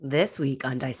This week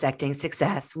on Dissecting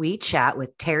Success, we chat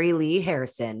with Terry Lee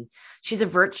Harrison. She's a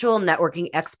virtual networking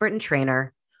expert and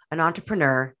trainer, an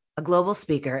entrepreneur, a global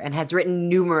speaker, and has written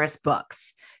numerous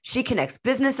books. She connects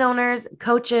business owners,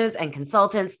 coaches, and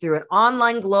consultants through an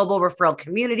online global referral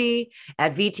community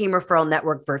at V-Team Referral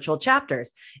Network virtual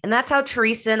chapters. And that's how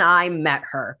Teresa and I met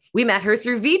her. We met her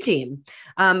through V-Team.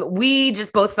 We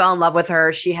just both fell in love with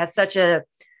her. She has such a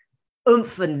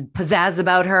oomph and pizzazz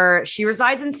about her. She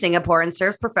resides in Singapore and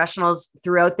serves professionals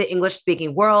throughout the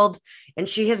English-speaking world, and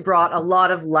she has brought a lot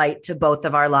of light to both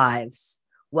of our lives.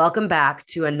 Welcome back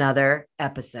to another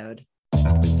episode.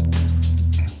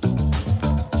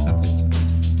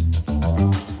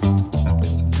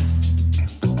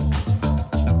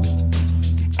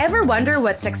 Ever wonder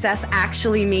what success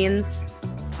actually means?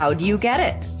 How do you get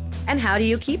it? And how do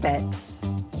you keep it?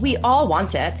 We all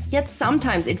want it, yet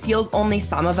sometimes it feels only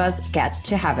some of us get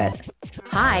to have it.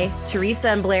 Hi, Teresa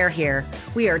and Blair here.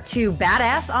 We are two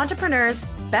badass entrepreneurs,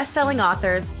 best-selling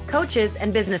authors, coaches,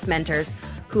 and business mentors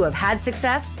who have had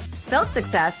success, felt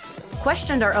success,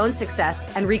 questioned our own success,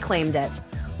 and reclaimed it.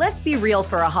 Let's be real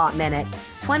for a hot minute.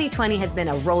 2020 has been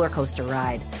a roller coaster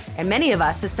ride, and many of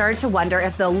us have started to wonder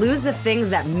if they'll lose the things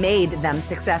that made them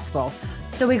successful.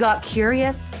 So we got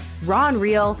curious, raw and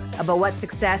real about what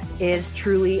success is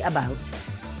truly about.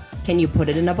 Can you put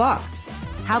it in a box?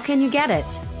 How can you get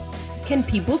it? Can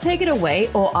people take it away,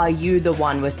 or are you the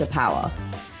one with the power?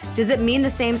 Does it mean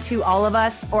the same to all of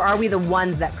us, or are we the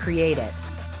ones that create it?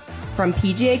 From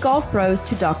PGA golf pros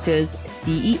to doctors,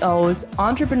 CEOs,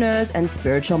 entrepreneurs, and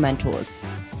spiritual mentors,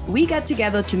 we get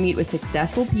together to meet with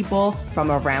successful people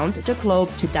from around the globe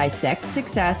to dissect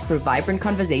success through vibrant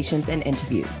conversations and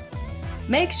interviews.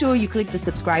 Make sure you click the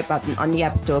subscribe button on the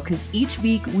App Store, because each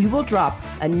week we will drop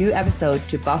a new episode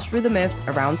to bust through the myths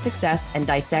around success and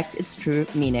dissect its true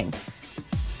meaning.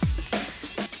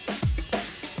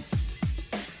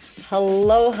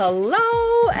 Hello,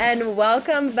 and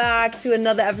welcome back to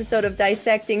another episode of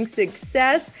Dissecting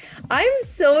Success. I'm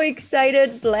so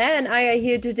excited. Blair and I are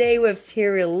here today with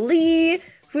Terry Lee,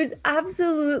 who's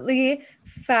absolutely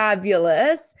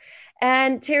fabulous.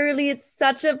 And Terry Lee, it's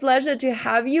such a pleasure to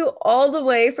have you all the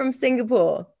way from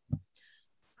Singapore.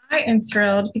 I am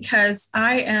thrilled because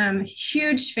I am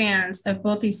huge fans of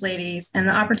both these ladies, and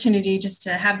the opportunity just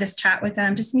to have this chat with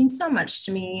them just means so much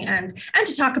to me, and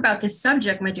to talk about this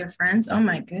subject, my dear friends. Oh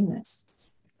my goodness.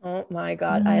 Oh my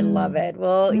God, I love it.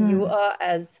 Well, you are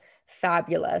as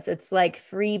fabulous. It's like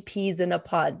 3 peas in a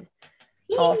pod.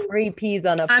 Or 3 peas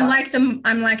on a pod. I'm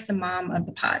like the mom of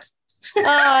the pod.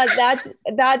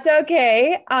 That's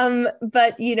okay.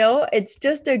 But you know, it's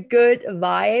just a good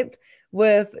vibe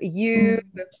with you,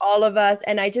 with all of us.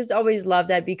 And I just always love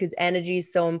that because energy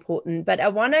is so important. But I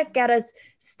want to get us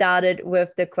started with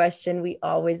the question we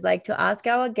always like to ask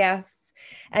our guests.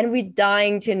 And we're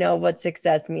dying to know what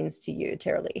success means to you,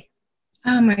 Terry Lee.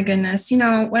 Oh my goodness. You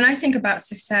know, when I think about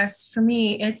success, for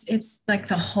me, it's like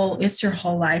it's your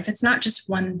whole life. It's not just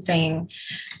one thing.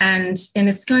 And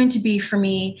it's going to be for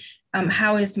me,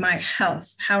 how is my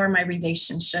health? How are my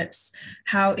relationships?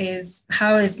 How is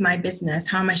my business?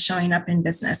 How am I showing up in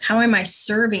business? How am I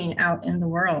serving out in the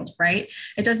world, right?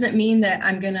 It doesn't mean that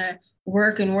I'm going to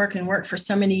work and work and work for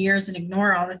so many years and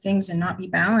ignore all the things and not be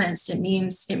balanced. It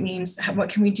means what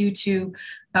can we do to,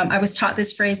 I was taught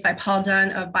this phrase by Paul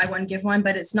Dunn of buy one, give one,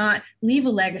 but it's not leave a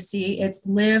legacy, it's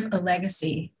live a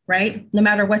legacy, right? No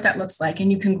matter what that looks like,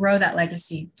 and you can grow that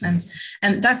legacy.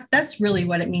 And that's really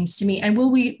what it means to me. And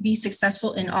will we be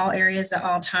successful in all areas at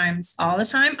all times, all the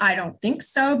time? I don't think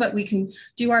so, but we can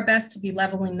do our best to be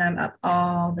leveling them up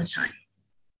all the time.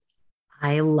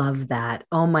 I love that.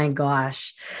 Oh my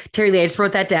gosh. Terry Lee, I just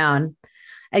wrote that down.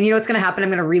 And you know what's going to happen? I'm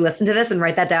going to re-listen to this and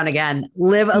write that down again.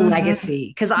 Live a legacy.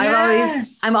 Because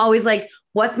I'm always like,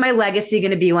 what's my legacy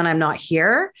going to be when I'm not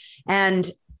here?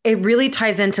 And it really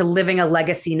ties into living a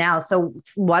legacy now. So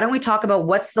why don't we talk about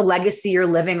what's the legacy you're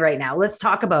living right now? Let's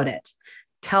talk about it.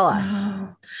 Tell us.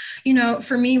 You know,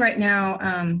 for me right now,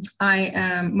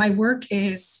 my work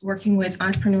is working with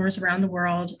entrepreneurs around the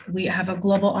world. We have a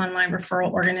global online referral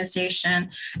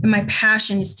organization, and my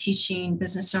passion is teaching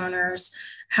business owners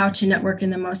how to network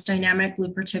in the most dynamic,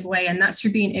 lucrative way. And that's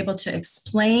through being able to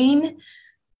explain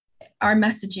our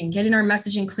messaging, getting our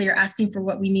messaging clear, asking for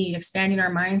what we need, expanding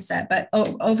our mindset. But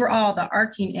overall, the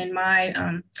arcing in my,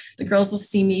 the girls will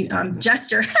see me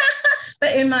gesture.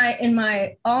 But in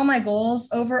my all my goals,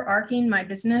 overarching my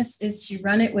business is to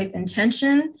run it with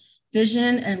intention,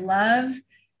 vision, and love,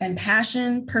 and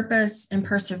passion, purpose, and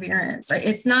perseverance. Right?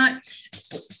 It's not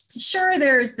sure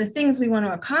there's the things we want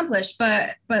to accomplish,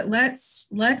 but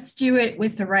let's do it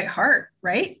with the right heart,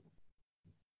 right?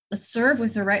 Let's serve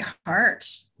with the right heart.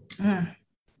 Mm.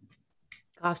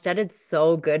 Gosh, that is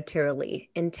so good, Tara-Leigh.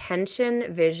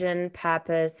 Intention, vision,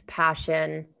 purpose,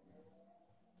 passion.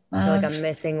 I feel like I'm Love,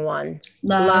 missing one.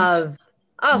 love. Love.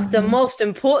 Oh, the Mhm. most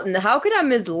important. How could I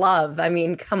miss love? I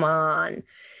mean, come on.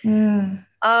 Mm.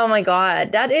 Oh my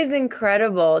God, that is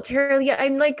incredible. Tara-Leigh,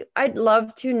 I'd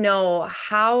love to know,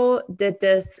 how did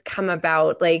this come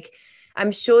about? Like,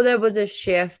 I'm sure there was a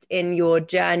shift in your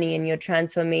journey and your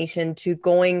transformation to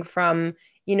going from,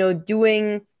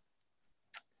 doing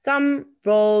some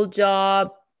role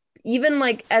job, even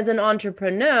like as an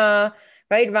entrepreneur,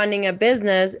 right, running a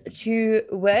business, to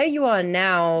where you are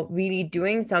now, really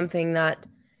doing something that,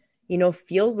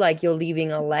 feels like you're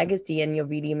leaving a legacy and you're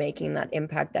really making that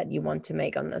impact that you want to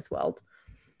make on this world.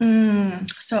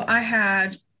 So I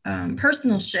had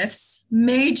personal shifts,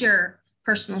 major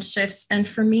personal shifts. And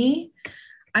for me,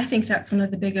 I think that's one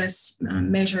of the biggest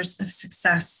measures of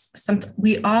success.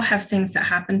 We all have things that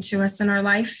happen to us in our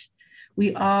life.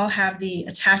 We all have the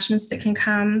attachments that can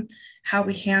come, how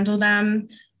we handle them,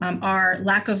 our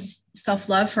lack of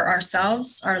self-love for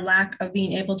ourselves, our lack of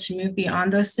being able to move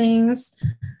beyond those things.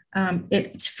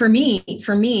 For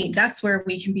me, that's where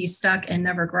we can be stuck and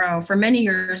never grow. For many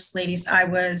years, ladies, I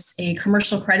was a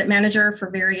commercial credit manager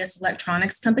for various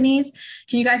electronics companies.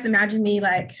 Can you guys imagine me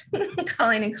like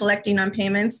calling and collecting on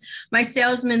payments? My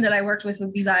salesmen that I worked with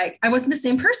would be like, I wasn't the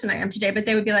same person I am today, but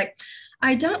they would be like,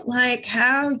 I don't like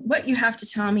what you have to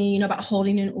tell me, about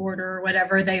holding an order or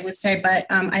whatever they would say, but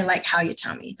I like how you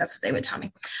tell me. That's what they would tell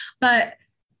me. But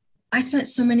I spent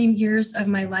so many years of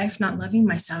my life not loving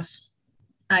myself.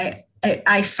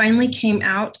 I finally came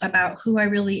out about who I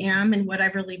really am and what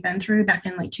I've really been through back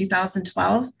in like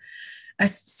 2012.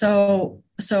 So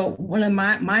one of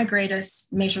my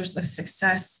greatest measures of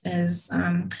success is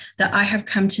that I have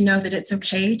come to know that it's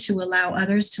okay to allow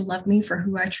others to love me for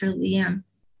who I truly am.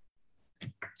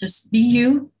 Just be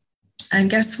you. And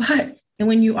guess what? And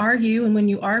when you are you and when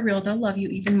you are real, they'll love you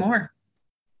even more.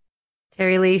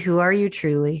 Tara-Leigh, who are you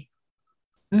truly?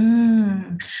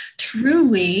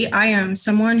 Truly, I am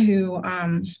someone who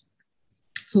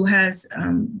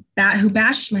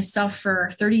bashed myself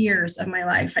for 30 years of my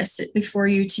life. I sit before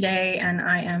you today and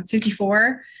I am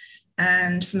 54.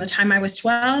 And from the time I was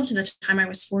 12 to the time I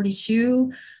was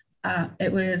 42,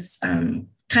 it was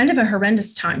kind of a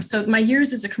horrendous time. So my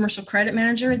years as a commercial credit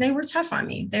manager, they were tough on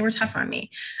me.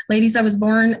 Ladies, I was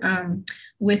born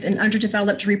with an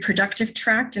underdeveloped reproductive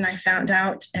tract, and I found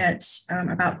out at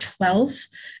about 12.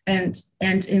 And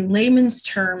in layman's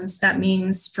terms, that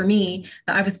means for me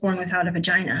that I was born without a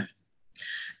vagina.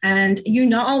 And you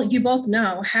both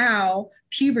know how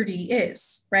puberty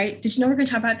is, right? Did you know we're going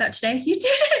to talk about that today? You did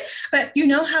it, but you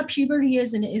know how puberty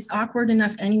is, and it is awkward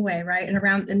enough anyway, right? And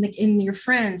around in your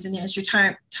friends, and as your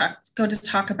time go to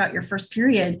talk about your first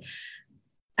period,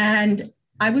 and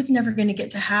I was never going to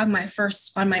get to have my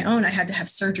first on my own. I had to have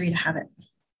surgery to have it.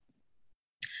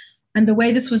 And the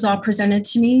way this was all presented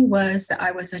to me was that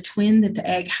I was a twin, that the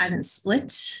egg hadn't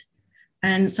split.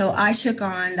 And so I took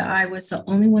on that I was the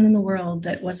only one in the world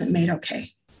that wasn't made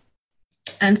okay.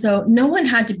 And so no one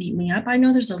had to beat me up. I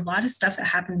know there's a lot of stuff that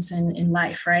happens in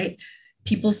life, right?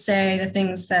 People say the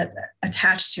things that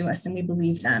attach to us and we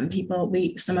believe them.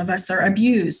 Some of us are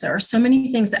abused. There are so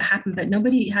many things that happen, but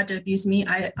nobody had to abuse me.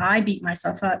 I beat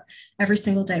myself up every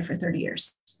single day for 30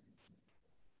 years.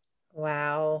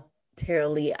 Wow.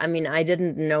 Tara-Leigh, I mean, I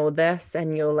didn't know this,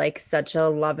 and you're like such a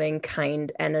loving,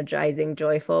 kind, energizing,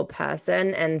 joyful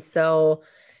person. And so,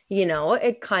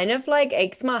 it kind of like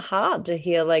aches my heart to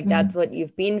hear like that's what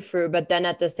you've been through. But then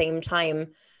at the same time,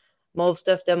 most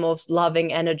of the most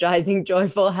loving, energizing,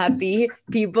 joyful, happy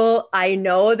people I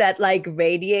know that like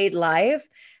radiate life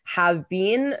have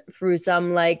been through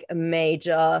some like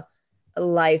major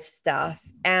life stuff.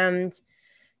 And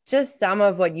just some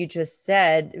of what you just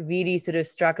said really sort of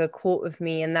struck a chord with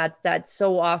me. And that's that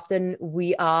so often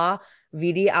we are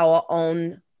really our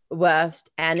own worst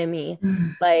enemy.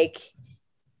 Like,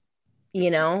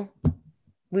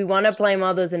 we want to blame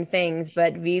others and things,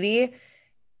 but really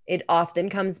it often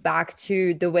comes back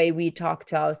to the way we talk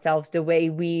to ourselves, the way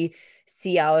we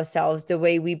see ourselves, the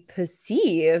way we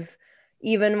perceive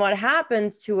even what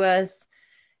happens to us.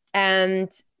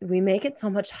 And we make it so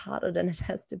much harder than it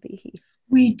has to be.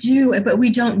 We do, but we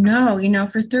don't know,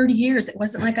 for 30 years, it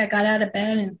wasn't like I got out of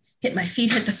bed and hit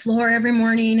the floor every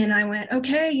morning. And I went,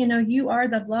 okay, you are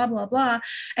the blah, blah, blah.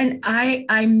 And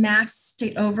I masked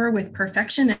it over with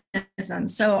perfectionism.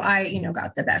 So I,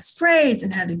 got the best grades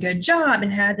and had a good job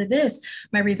and had this.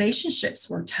 My relationships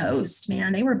were toast,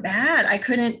 man. They were bad. I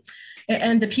couldn't.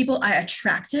 And the people I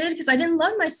attracted, because I didn't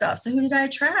love myself. So who did I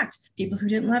attract? People who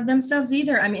didn't love themselves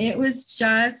either. I mean, it was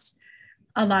just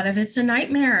A lot of it's a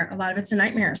nightmare. A lot of it's a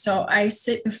nightmare. So I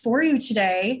sit before you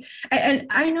today, and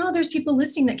I know there's people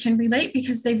listening that can relate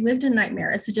because they've lived a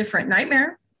nightmare. It's a different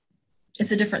nightmare.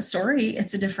 It's a different story.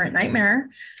 It's a different nightmare.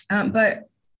 But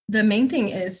the main thing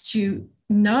is to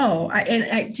know.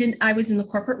 I was in the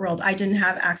corporate world. I didn't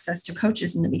have access to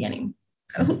coaches in the beginning.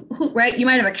 Right, you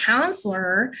might have a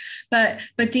counselor, but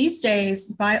these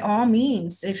days, by all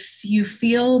means, if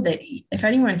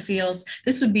anyone feels,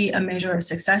 this would be a measure of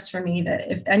success for me,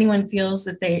 that if anyone feels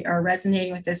that they are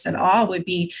resonating with this at all, would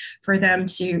be for them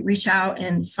to reach out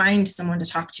and find someone to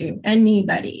talk to.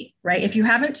 Anybody, right? If you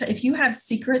have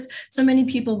secrets, so many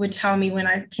people would tell me when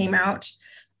I came out,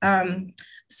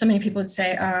 so many people would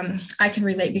say, I can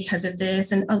relate because of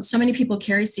this. And so many people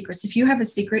carry secrets. If you have a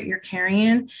secret you're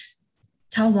carrying,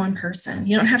 tell one person.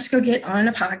 You don't have to go get on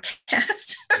a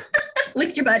podcast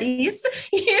with your buddies,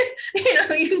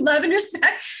 you love and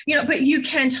respect, but you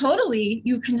can totally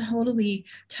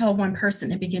tell one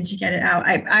person and begin to get it out.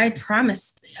 I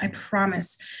promise,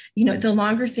 the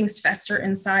longer things fester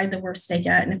inside, the worse they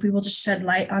get. And if we will just shed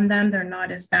light on them, they're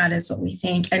not as bad as what we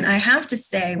think. And I have to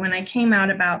say, when I came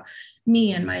out about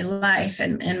me and my life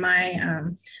and my,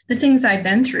 the things I've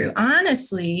been through,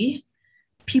 honestly,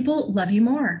 people love you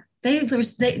more. They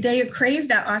crave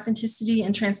that authenticity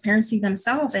and transparency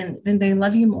themselves, and then they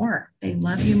love you more. They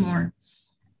love you more.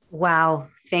 Wow.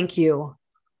 Thank you.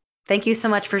 Thank you so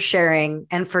much for sharing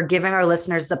and for giving our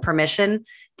listeners the permission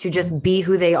to just be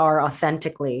who they are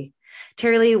authentically.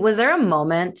 Terry-Lee, was there a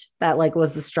moment that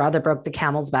was the straw that broke the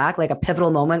camel's back, like a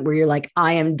pivotal moment where you're like,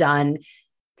 I am done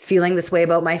feeling this way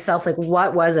about myself?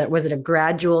 What was it? Was it a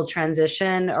gradual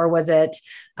transition, or was it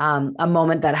a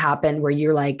moment that happened where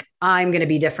you're like, I'm going to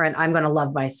be different. I'm going to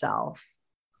love myself?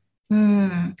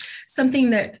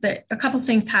 Something that a couple of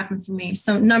things happened for me.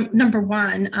 So number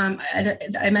one,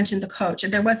 I mentioned the coach.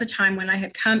 There was a time when I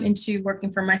had come into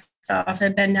working for myself,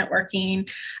 had been networking,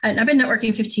 and I've been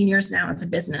networking 15 years now as a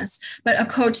business. But a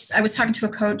coach, I was talking to a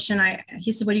coach, and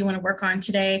he said, what do you want to work on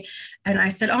today? And I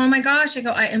said, oh my gosh,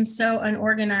 I am so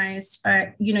unorganized.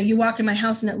 You walk in my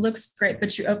house and it looks great,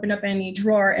 but you open up any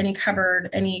drawer, any cupboard,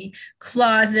 any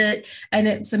closet, and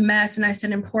it's a mess. And I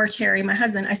said, and poor Terry, my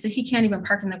husband, I said, he can't even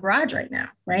park in the garage right now,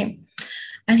 right?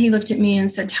 And he looked at me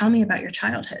and said, tell me about your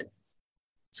childhood.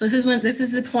 So this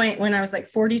is the point when I was like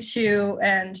 42,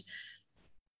 and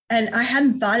I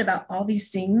hadn't thought about all these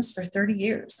things for 30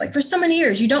 years. Like, for so many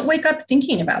years, you don't wake up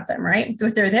thinking about them, right?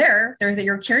 But they're there.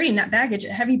 You're carrying that baggage,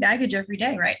 heavy baggage every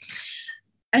day, right?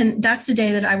 And that's the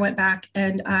day that I went back,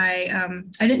 and I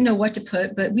didn't know what to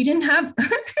put, but we didn't have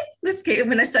this kid,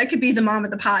 when I said I could be the mom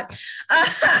of the pod.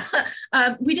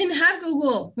 We didn't have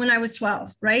Google when I was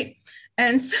 12, right?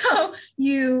 And so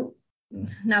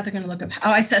now they're going to look up,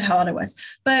 I said how old I was,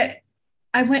 but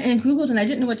I went and Googled, and I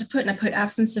didn't know what to put. And I put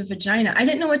absence of vagina. I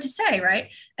didn't know what to say, right?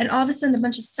 And all of a sudden, a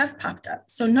bunch of stuff popped up.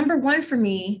 So number one for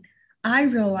me, I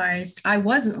realized I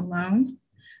wasn't alone,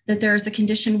 that there's a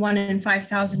condition 1 in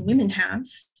 5,000 women have.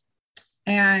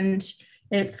 And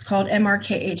it's called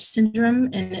MRKH syndrome,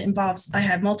 and I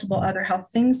have multiple other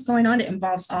health things going on. It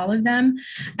involves all of them.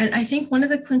 And I think one of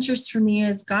the clinchers for me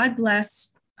is, God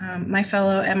bless my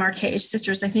fellow MRKH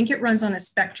sisters. I think it runs on a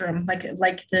spectrum,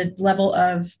 like the level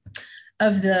of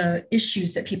the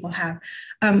issues that people have.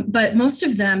 But most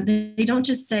of them, they don't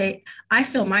just say, I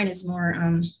feel mine is more,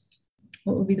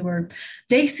 what would be the word?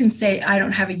 They can say, I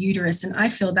don't have a uterus. And I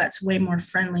feel that's way more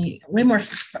friendly, way more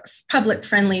public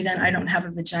friendly than I don't have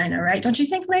a vagina, right? Don't you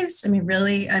think, ladies?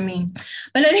 Really?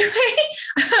 But anyway,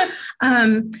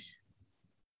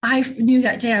 I knew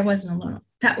that day I wasn't alone.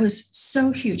 That was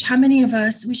so huge. How many of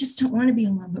us, we just don't want to be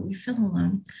alone, but we feel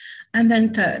alone. And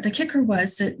then the kicker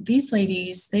was that these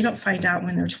ladies, they don't find out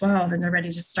when they're 12 and they're ready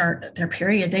to start their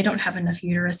period. They don't have enough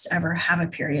uterus to ever have a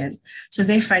period. So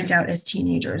they find out as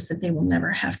teenagers that they will never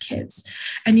have kids.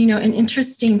 And, an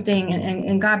interesting thing,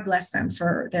 and God bless them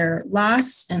for their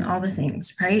loss and all the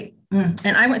things, right?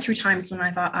 And I went through times when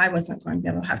I thought I wasn't going to be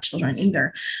able to have children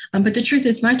either. But the truth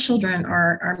is, my children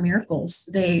are miracles.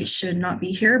 They should not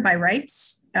be here by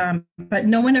rights. But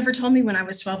no one ever told me when I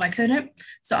was 12 I couldn't.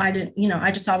 So I didn't,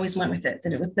 I just always went with it,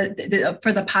 that it was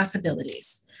for the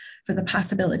possibilities.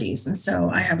 And so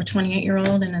I have a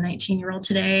 28-year-old and a 19-year-old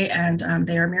today, and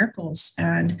they are miracles.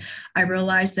 And I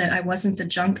realized that I wasn't the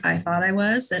junk I thought I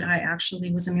was, that I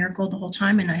actually was a miracle the whole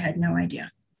time, and I had no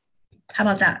idea. How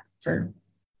about that?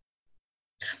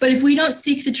 But if we don't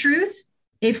seek the truth,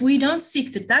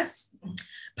 that's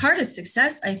part of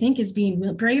success, I think, is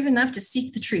being brave enough to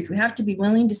seek the truth. We have to be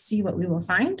willing to see what we will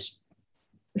find.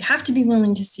 We have to be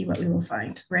willing to see what we will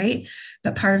find, right?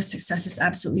 But part of success is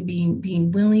absolutely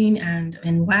being willing, and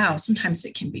wow, sometimes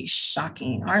it can be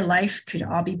shocking. Our life could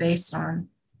all be based on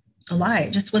a lie.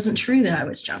 It just wasn't true that I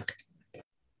was junk.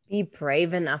 Be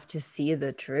brave enough to see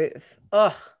the truth.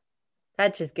 Oh,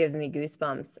 that just gives me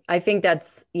goosebumps. I think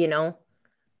that's,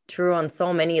 true on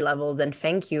so many levels. And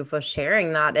thank you for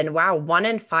sharing that. And wow, 1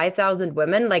 in 5,000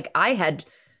 women, like I had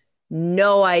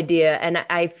no idea. And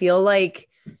I feel like,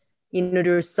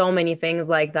 there's so many things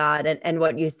like that. And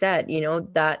what you said,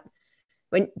 that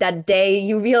when that day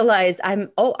you realize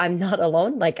I'm not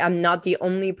alone. Like I'm not the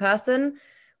only person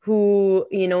who,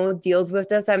 deals with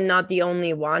this. I'm not the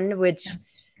only one, which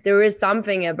there is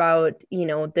something about,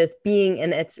 this being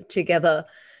in it together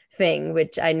thing,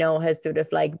 which I know has sort of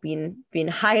like been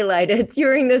highlighted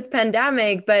during this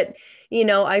pandemic. But,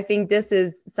 I think this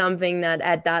is something that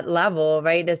at that level,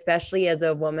 right, especially as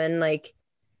a woman, like,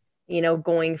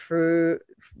 going through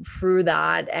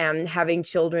that and having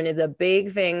children is a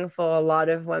big thing for a lot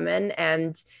of women.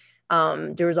 And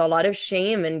there's a lot of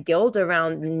shame and guilt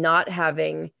around not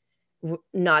having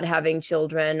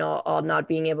children or not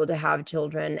being able to have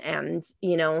children. And,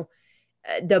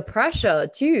 the pressure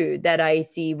too, that I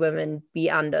see women be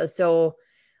under. So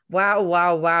wow.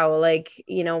 Like,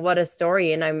 what a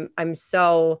story. And I'm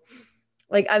so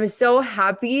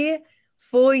happy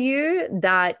for you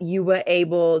that you were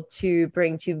able to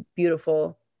bring 2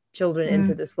 beautiful children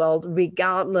into this world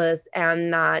regardless.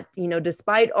 And that,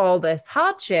 despite all this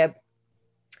hardship,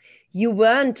 you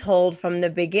weren't told from the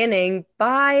beginning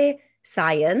by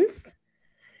science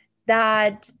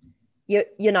that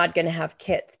you're not going to have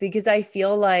kids, because I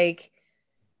feel like,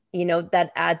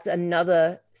 that adds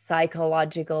another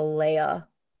psychological layer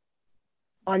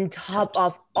on top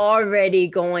of already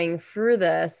going through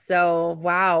this. So,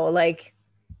 wow, like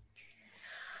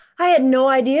I had no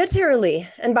idea, Terry.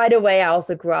 And by the way, I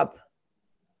also grew up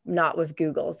not with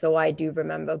Google. So I do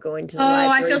remember going to the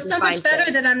library. I feel so much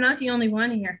better that I'm not the only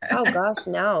one here. Oh gosh,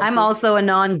 no. I'm also a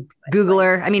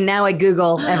non-Googler. I mean, now I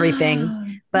Google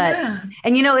everything, but,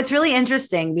 and it's really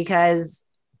interesting because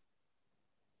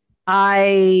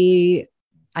I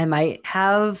might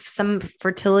have some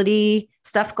fertility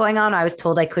stuff going on. I was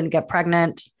told I couldn't get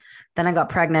pregnant. Then I got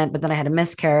pregnant, but then I had a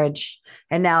miscarriage.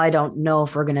 And now I don't know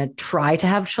if we're going to try to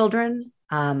have children.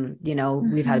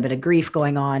 We've had a bit of grief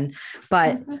going on,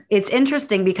 but it's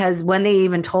interesting because when they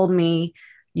even told me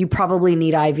you probably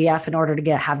need IVF in order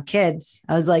to have kids,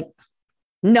 I was like,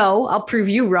 no, I'll prove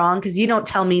you wrong. Cause you don't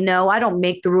tell me no, I don't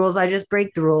make the rules. I just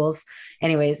break the rules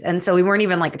anyways. And so we weren't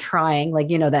even like trying, like,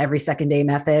 the every second day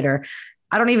method, or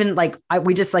I don't even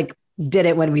we just like did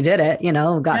it when we did it,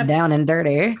 got down and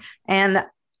dirty. And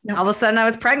all of a sudden I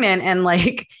was pregnant, and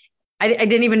like, I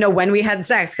didn't even know when we had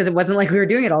sex because it wasn't like we were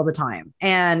doing it all the time.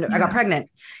 And I got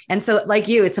pregnant. And so like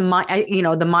you, it's the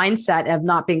mindset of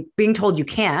not being told you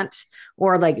can't,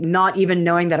 or like not even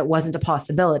knowing that it wasn't a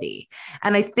possibility.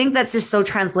 And I think that's just so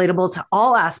translatable to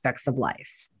all aspects of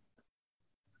life.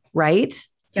 Right?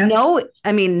 Yeah. No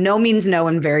means no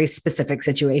in very specific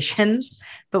situations.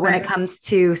 But when it comes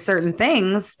to certain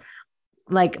things,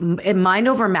 like mind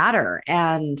over matter,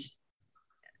 and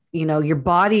your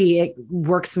body, it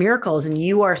works miracles, and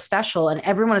you are special, and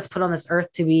everyone is put on this earth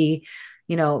to be,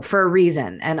 for a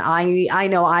reason. And I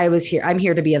know I'm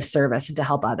here to be of service and to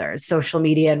help others, social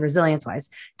media and resilience wise.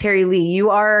 Terry Lee,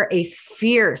 you are a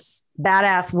fierce,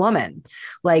 badass woman.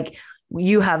 Like,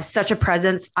 you have such a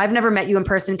presence. I've never met you in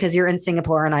person because you're in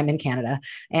Singapore and I'm in Canada.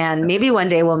 And maybe one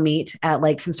day we'll meet at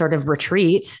like some sort of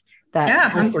retreat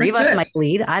that the 3 of us might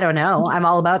lead. I don't know. I'm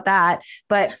all about that.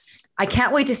 But I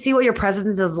can't wait to see what your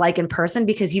presence is like in person,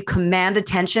 because you command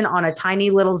attention on a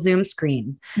tiny little Zoom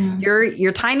screen.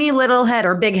 Your tiny little head,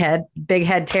 or big head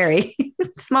Terry,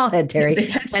 small head Terry,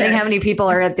 depending how many people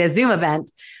are at the Zoom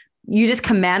event. You just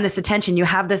command this attention. You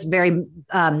have this very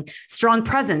strong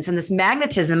presence and this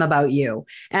magnetism about you.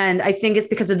 And I think it's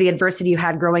because of the adversity you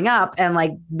had growing up, and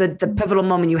like the pivotal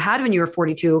moment you had when you were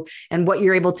 42, and what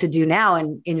you're able to do now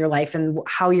in your life, and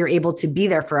how you're able to be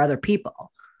there for other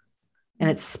people. And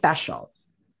it's special.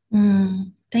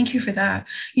 Thank you for that.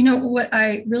 What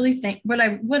I really think, what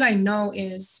I know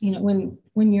is, when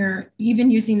you're even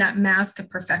using that mask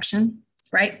of perfection,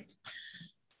 right?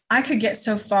 I could get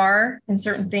so far in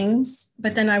certain things,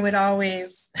 but then I would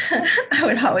always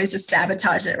just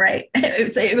sabotage it. Right.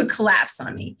 It would collapse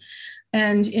on me.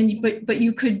 But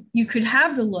you could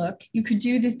have the look, you could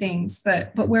do the things,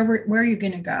 but where are you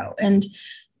going to go? And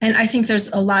I think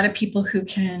there's a lot of people who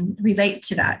can relate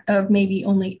to that, of maybe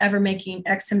only ever making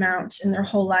X amount in their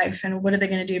whole life. And what are they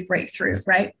going to do to break through?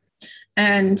 Right.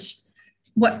 And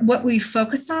what we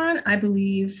focus on, I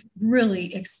believe,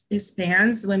 really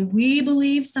expands. When we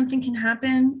believe something can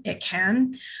happen, it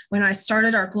can. When I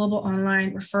started our global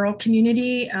online referral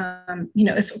community,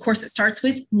 of course, it starts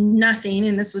with nothing,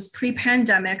 and this was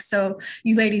pre-pandemic. So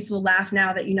you ladies will laugh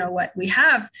now that you know what we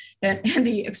have and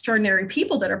the extraordinary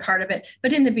people that are part of it.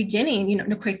 But in the beginning,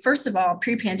 first of all,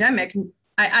 pre-pandemic,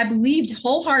 I believed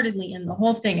wholeheartedly in the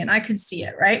whole thing, and I could see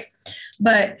it, right?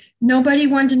 But nobody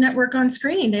wanted to network on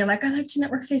screen. They're like, I like to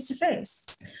network face to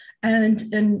face.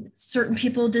 And certain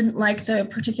people didn't like the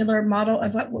particular model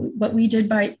of what we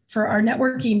did for our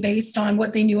networking based on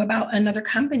what they knew about another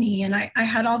company. And I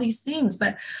had all these things,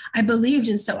 but I believed,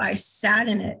 and so I sat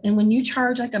in it. And when you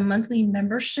charge like a monthly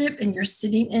membership and you're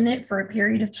sitting in it for a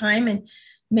period of time, and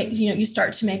you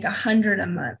start to make 100 a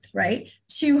month, right?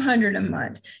 200 a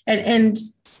month. And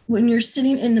when you're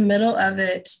sitting in the middle of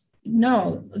it,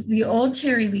 no, the old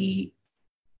Terry Lee,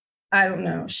 I don't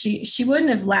know, she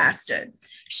wouldn't have lasted.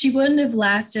 She wouldn't have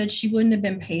lasted. She wouldn't have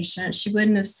been patient. She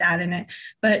wouldn't have sat in it.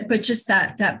 But just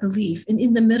that belief. And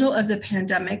in the middle of the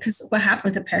pandemic, because what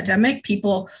happened with the pandemic,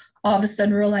 people all of a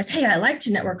sudden realized, hey, I like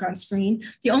to network on screen.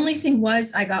 The only thing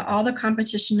was I got all the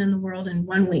competition in the world in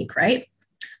 1 week, right?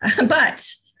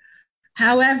 But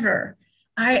however,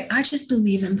 I just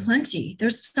believe in plenty.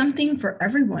 There's something for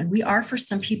everyone. We are for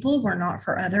some people, we're not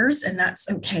for others, and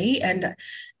that's okay.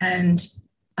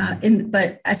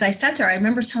 But as I sat there, I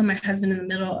remember telling my husband in the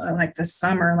middle of like the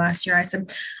summer last year, I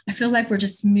said, I feel like we're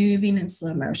just moving in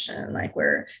slow motion. Like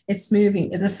it's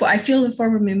moving. I feel the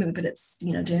forward movement, but it's,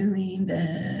 doing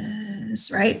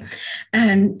this, right?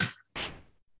 And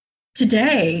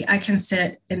today I can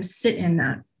sit in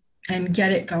that and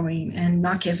get it going and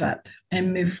not give up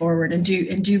and move forward and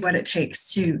do what it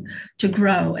takes to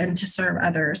grow and to serve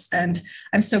others. And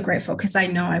I'm so grateful because I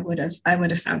know I would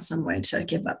have found some way to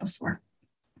give up before.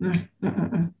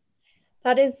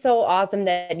 That is so awesome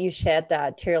that you shared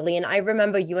that, Terry. And I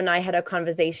remember you and I had a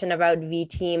conversation about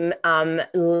V-Team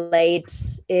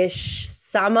late-ish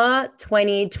summer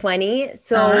 2020.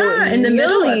 So in the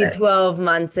middle of it. 12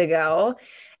 months ago.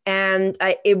 And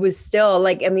it was still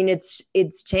like, I mean,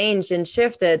 it's changed and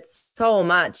shifted so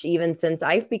much even since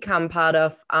I've become part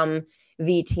of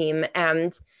V-Team.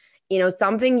 And,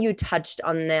 something you touched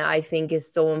on there, I think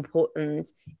is so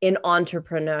important in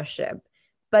entrepreneurship.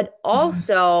 But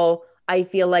also, I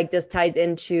feel like this ties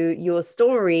into your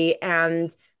story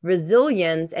and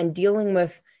resilience and dealing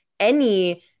with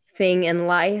anything in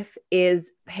life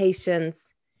is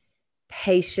patience.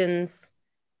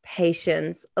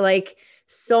 Like,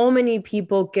 so many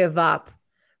people give up,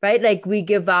 right? Like we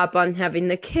give up on having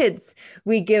the kids.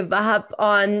 We give up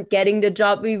on getting the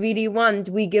job we really want.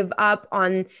 We give up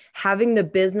on having the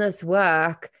business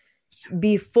work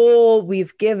before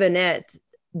we've given it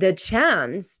the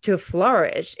chance to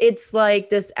flourish. It's like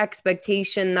this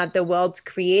expectation that the world's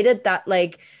created that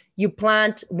like you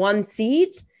plant one seed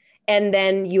and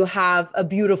then you have a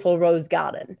beautiful rose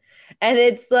garden. And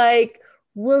it's like,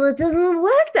 well, it doesn't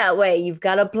work that way. You've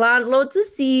got to plant loads of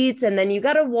seeds and then you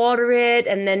got to water it.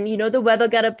 And then, the weather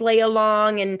got to play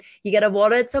along and you got to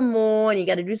water it some more and you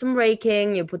got to do some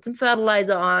raking. You put some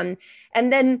fertilizer on.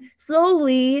 And then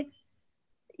slowly,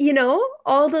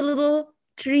 all the little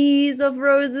trees of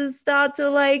roses start to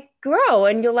like grow.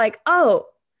 And you're like, oh,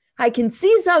 I can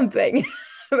see something,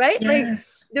 right?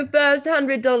 Yes. Like the first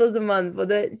 $100 a month for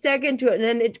the second to it. And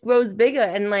then it grows bigger.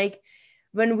 And like,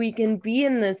 when we can be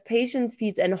in this patience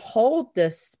piece and hold the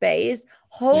space,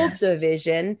 hold the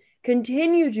vision,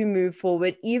 continue to move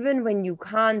forward, even when you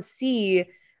can't see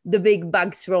the big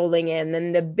bucks rolling in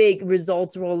and the big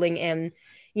results rolling in.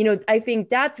 I think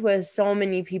that's where so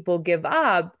many people give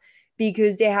up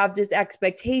because they have this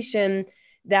expectation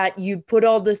that you put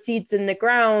all the seeds in the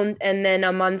ground and then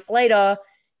a month later,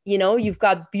 you've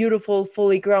got beautiful,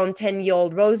 fully grown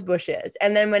 10-year-old rose bushes.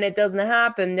 And then when it doesn't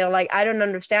happen, they're like, I don't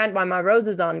understand why my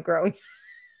roses aren't growing.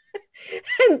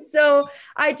 And so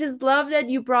I just love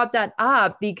that you brought that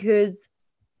up because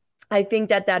I think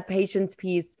that patience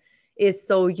piece is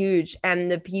so huge.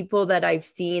 And the people that I've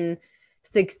seen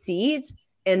succeed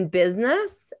in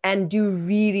business and do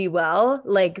really well,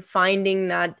 like finding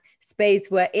that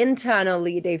space where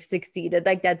internally they've succeeded,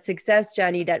 like that success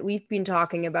journey that we've been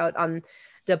talking about on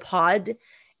the pod,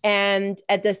 and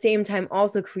at the same time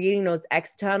also creating those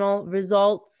external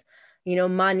results,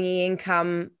 money,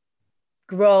 income,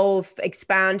 growth,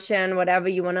 expansion, whatever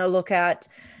you want to look at.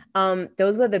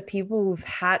 Those were the people who've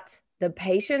had the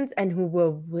patience and who were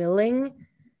willing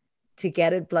to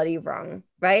get it bloody wrong,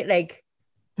 right? Like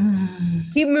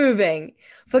keep moving,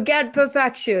 forget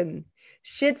perfection.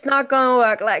 Shit's not gonna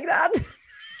work like that.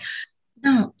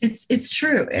 No, it's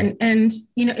true. And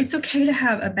it's okay to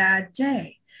have a bad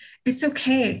day. It's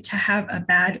okay to have a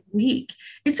bad week.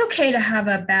 It's okay to have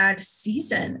a bad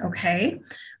season. Okay.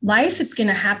 Life is going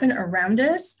to happen around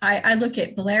us. I look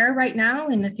at Blair right now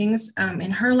and the things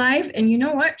in her life. And you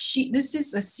know what? This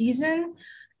is a season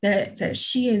that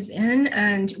she is in.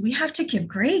 And we have to give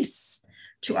grace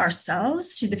to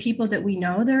ourselves, to the people that we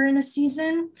know they're in a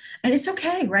season. And it's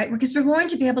okay, right? Because we're going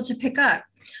to be able to pick up.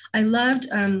 I loved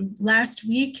last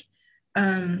week.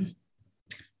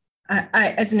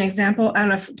 I, as an example, I don't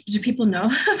know do people know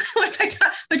what I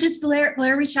talk, but just Blair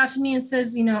reached out to me and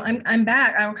says, I'm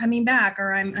back, I'm coming back,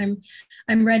 or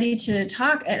I'm ready to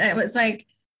talk. And I was like,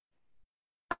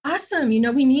 awesome.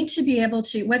 We need to be able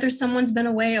to, whether someone's been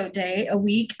away a day, a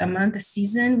week, a month, a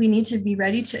season, we need to be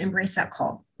ready to embrace that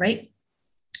call, right?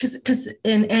 Because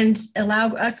and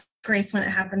allow us grace when it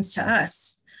happens to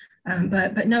us.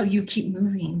 But no, you keep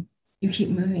moving. You keep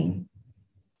moving.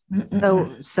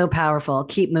 So powerful.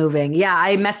 Keep moving. Yeah.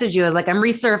 I messaged you. I was like, I'm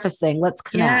resurfacing. Let's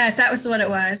connect. Yes, that was what it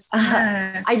was.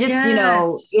 Yes, I just,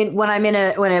 when I'm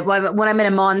in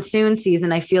a monsoon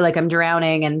season, I feel like I'm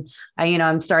drowning, and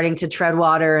I'm starting to tread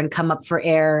water and come up for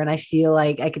air. And I feel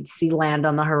like I could see land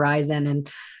on the horizon. And,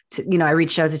 I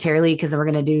reached out to Terry Lee because I'm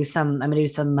going to do some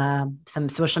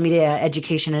social media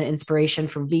education and inspiration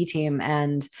for V Team.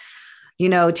 And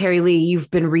Terry Lee, you've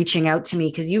been reaching out to me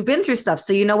because you've been through stuff.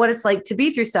 So you know what it's like to be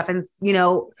through stuff. And,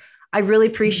 I really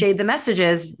appreciate the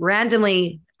messages.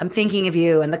 Randomly, I'm thinking of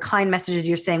you and the kind messages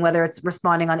you're saying, whether it's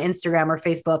responding on Instagram or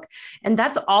Facebook. And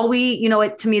that's all to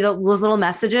me, those little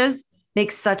messages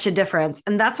make such a difference.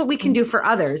 And that's what we can do for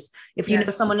others. If you know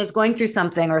someone is going through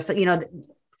something,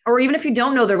 or even if you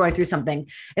don't know they're going through something,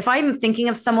 if I'm thinking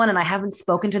of someone and I haven't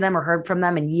spoken to them or heard from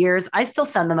them in years, I still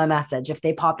send them a message if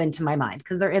they pop into my mind,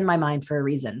 because they're in my mind for a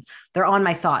reason. They're on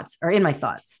my thoughts or in my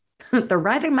thoughts. They're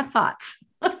writing my thoughts.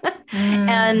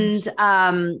 And,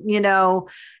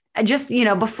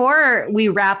 before we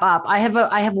wrap up, I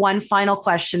have one final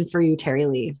question for you, Terry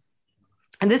Lee.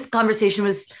 And this conversation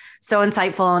was so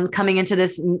insightful. And coming into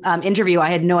this interview, I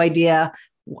had no idea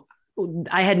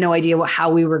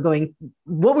what we were going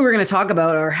to talk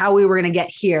about or how we were going to get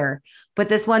here. But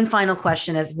this one final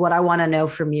question is what I want to know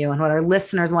from you, and what our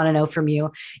listeners want to know from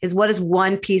you is, what is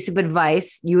one piece of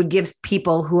advice you would give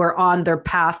people who are on their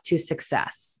path to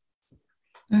success?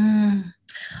 I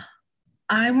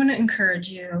want to encourage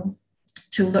you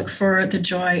to look for the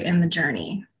joy in the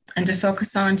journey and to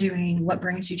focus on doing what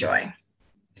brings you joy.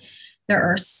 There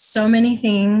are so many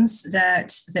things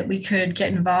that we could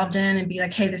get involved in and be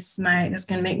like, hey, this is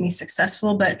going to make me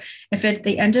successful. But if at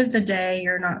the end of the day,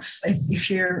 if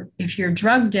you're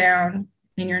drugged down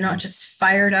and you're not just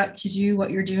fired up to do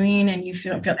what you're doing, and you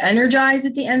don't feel energized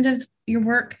at the end of your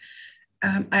work,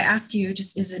 I ask you,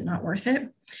 is it not worth it?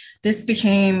 This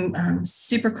became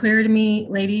super clear to me,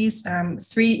 ladies.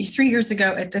 3 years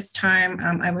ago at this time,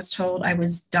 I was told I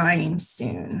was dying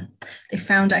soon. They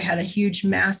found I had a huge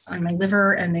mass on my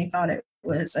liver, and they thought it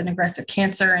was an aggressive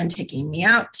cancer and taking me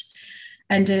out.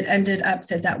 And it ended up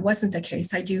that wasn't the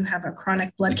case. I do have a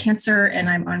chronic blood cancer, and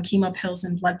I'm on chemo pills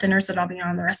and blood thinners that I'll be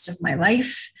on the rest of my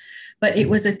life. But it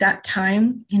was at that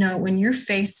time, when you're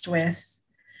faced with,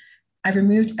 I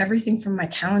removed everything from my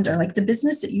calendar, like the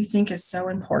business that you think is so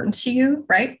important to you,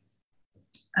 right?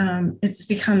 It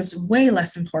becomes way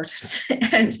less important.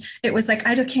 And it was like,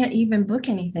 I can't even book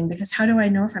anything, because how do I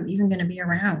know if I'm even going to be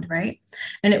around, right?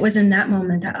 And it was in that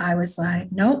moment that I was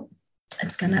like, nope,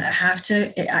 it's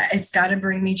got to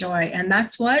bring me joy. And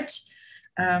that's what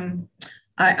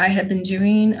I had been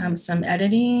doing some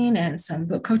editing and some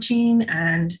book coaching,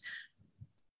 and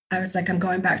I was like, I'm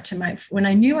going back to when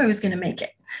I knew I was going to make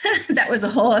it. That was a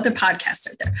whole other podcast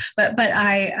right there. But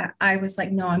I was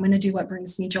like, no, I'm going to do what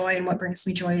brings me joy. And what brings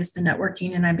me joy is the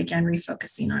networking. And I began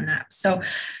refocusing on that. So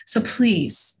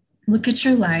please look at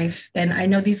your life. And I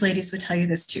know these ladies would tell you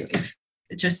this too.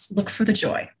 Just look for the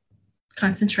joy.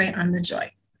 Concentrate on the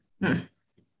joy.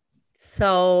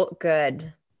 So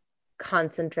good.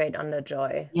 Concentrate on the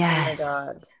joy. Yes. Oh my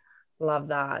God. Love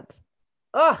that.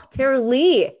 Oh, Terry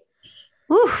Lee.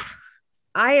 Oof.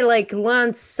 I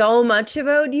learned so much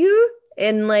about you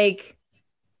in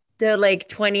the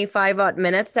 25 odd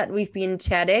minutes that we've been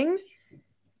chatting.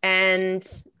 And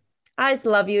I just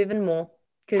love you even more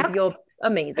because you're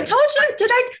amazing. I told you,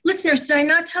 listeners, did I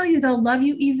not tell you they'll love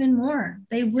you even more?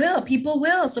 They will. People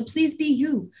will. So please be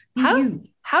you.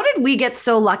 How did we get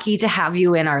so lucky to have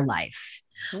you in our life?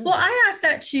 Well, I asked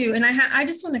that too. And I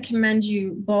just want to commend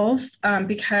you both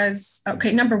because,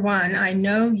 okay, number one, I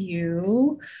know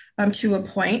you to a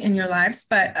point in your lives,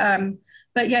 but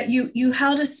but yet you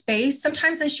held a space.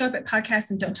 Sometimes I show up at podcasts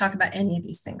and don't talk about any of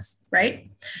these things, right?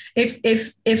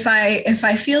 If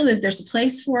I feel that there's a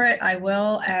place for it, I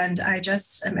will. And I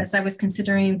just, as I was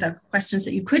considering the questions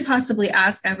that you could possibly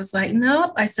ask, I was like,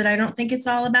 nope. I said, I don't think it's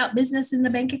all about business in the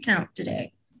bank account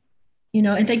today.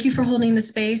 And thank you for holding the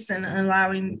space and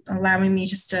allowing me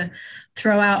just to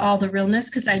throw out all the realness,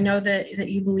 because I know that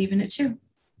you believe in it too.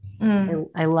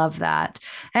 I love that.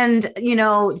 And,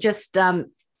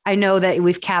 I know that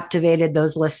we've captivated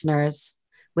those listeners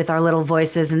with our little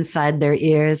voices inside their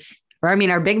ears,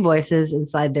 our big voices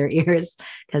inside their ears,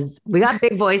 because we got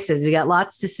big voices. We got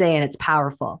lots to say and it's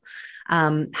powerful.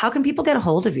 How can people get a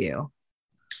hold of you?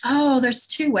 Oh, there's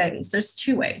two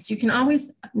ways. You can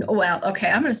always, I'm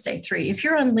going to say three. If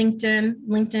you're on LinkedIn,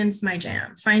 LinkedIn's my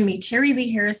jam. Find me, Terry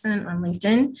Lee Harrison on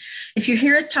LinkedIn. If you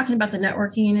hear us talking about the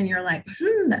networking and you're like,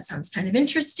 that sounds kind of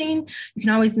interesting, you can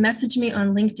always message me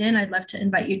on LinkedIn. I'd love to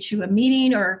invite you to a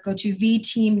meeting, or go to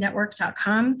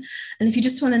vteamnetwork.com. And if you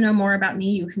just want to know more about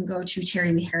me, you can go to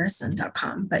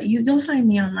terryleeharrison.com, but you'll find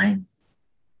me online.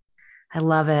 I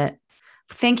love it.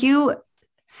 Thank you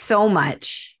so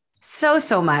much.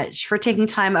 So much for taking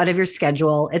time out of your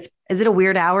schedule. Is it a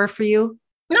weird hour for you?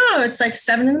 No, it's like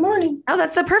 7 a.m. Oh,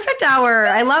 that's the perfect hour.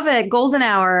 I love it. Golden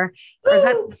hour. Or is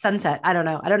that sunset? I don't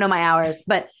know. I don't know my hours,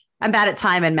 but I'm bad at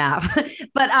time and math.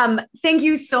 But thank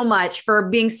you so much for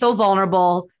being so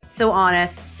vulnerable, so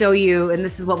honest, so you. And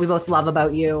this is what we both love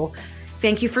about you.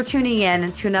 Thank you for tuning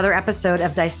in to another episode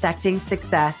of Dissecting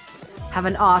Success. Have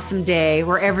an awesome day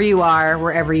wherever you are,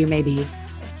 wherever you may be.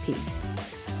 Peace.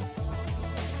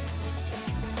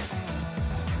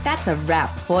 That's a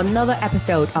wrap for another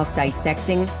episode of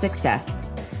Dissecting Success.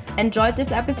 Enjoyed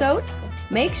this episode?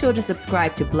 Make sure to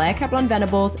subscribe to Blair Kaplan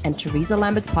Venables and Teresa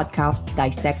Lambert's podcast,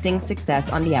 Dissecting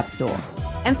Success, on the App Store.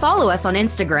 And follow us on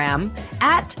Instagram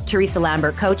at Teresa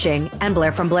Lambert Coaching and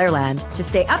Blair from Blairland to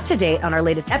stay up to date on our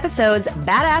latest episodes,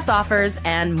 badass offers,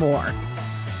 and more.